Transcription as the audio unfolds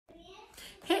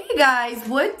Guys,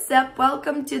 what's up?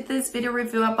 Welcome to this video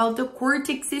review about the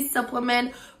Cortexi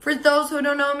supplement. For those who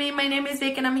don't know me, my name is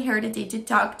Vic and I'm here today to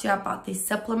talk to you about this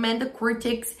supplement, the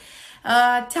Cortex.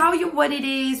 Tell you what it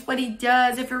is, what it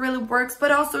does, if it really works,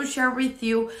 but also share with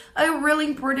you a really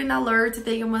important alert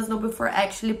that you must know before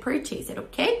actually purchase it,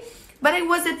 okay? But I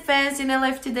was advanced and I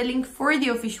left the link for the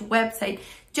official website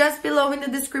just below in the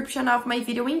description of my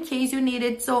video in case you need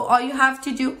it. So all you have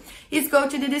to do is go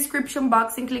to the description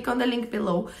box and click on the link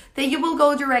below. Then you will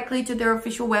go directly to their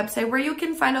official website where you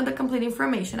can find all the complete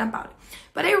information about it.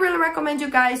 But I really recommend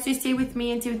you guys to stay with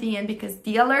me until the end because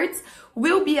the alerts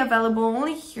will be available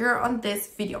only here on this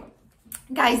video.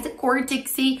 Guys, the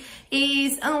Cortexi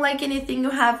is unlike anything you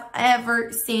have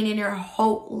ever seen in your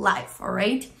whole life, all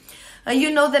right?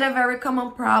 You know that a very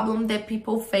common problem that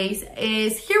people face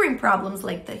is hearing problems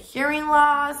like the hearing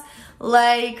loss,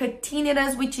 like a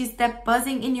tinnitus, which is that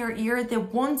buzzing in your ear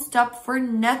that won't stop for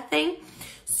nothing.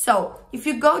 So if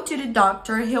you go to the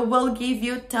doctor, he will give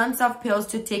you tons of pills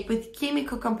to take with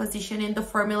chemical composition in the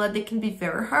formula that can be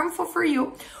very harmful for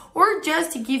you, or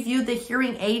just to give you the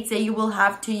hearing aids that you will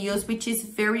have to use, which is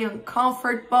very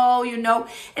uncomfortable, you know,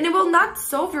 and it will not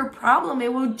solve your problem.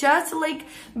 It will just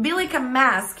be like a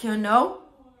mask, you know.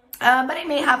 But I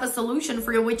may have a solution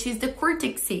for you, which is the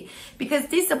Cortexi, because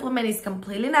this supplement is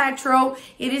completely natural.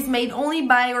 It is made only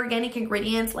by organic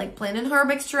ingredients like plant and herb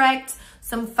extracts,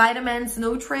 some vitamins,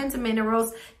 nutrients, and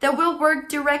minerals that will work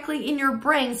directly in your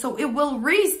brain. So it will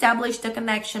reestablish the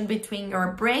connection between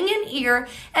your brain and ear,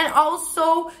 and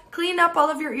also clean up all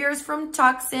of your ears from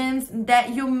toxins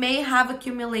that you may have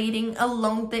accumulating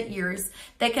along the ears.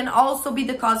 That can also be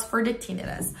the cause for the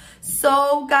tinnitus.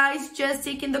 So guys, just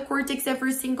taking the Cortex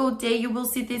every single day, you will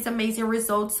see these amazing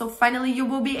results. So finally, you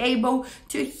will be able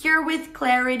to hear with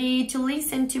clarity, to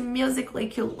listen to music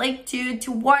like you like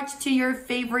to watch to your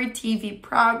favorite TV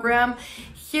program,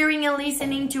 hearing and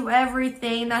listening to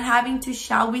everything, not having to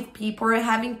shout with people or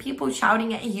having people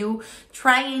shouting at you,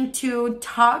 trying to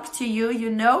talk to you, you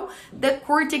know. The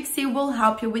Cortexi will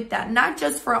help you with that, not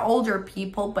just for older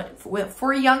people, but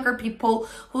for younger people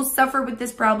who suffer with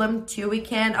this problem too. It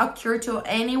can occur to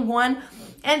anyone.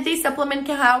 And this supplement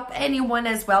can help anyone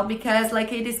as well because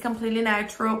like it is completely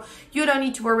natural. You don't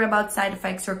need to worry about side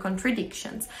effects or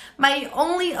contradictions. My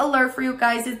only alert for you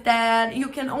guys is that you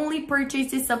can only purchase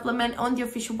this supplement on the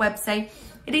official website.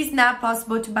 It is not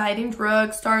possible to buy it in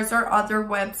drugstores or other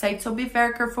websites, so be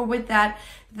very careful with that.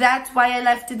 That's why I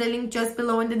left the link just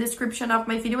below in the description of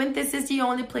my video, and this is the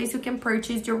only place you can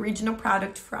purchase the original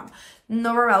product from.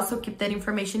 Nowhere else, so keep that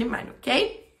information in mind,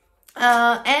 okay?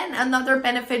 And another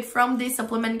benefit from this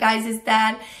supplement, guys, is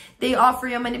that they offer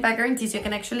you a money back guarantee, so you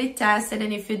can actually test it,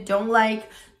 and if you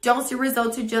don't see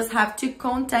results, you just have to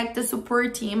contact the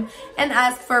support team and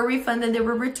ask for a refund, and they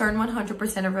will return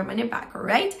 100% of your money back, all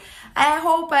right? I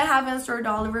hope I have answered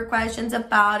all of your questions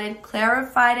about it,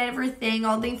 clarified everything,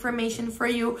 all the information for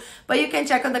you, but you can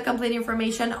check out the complete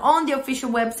information on the official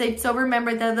website, so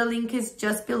remember that the link is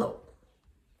just below.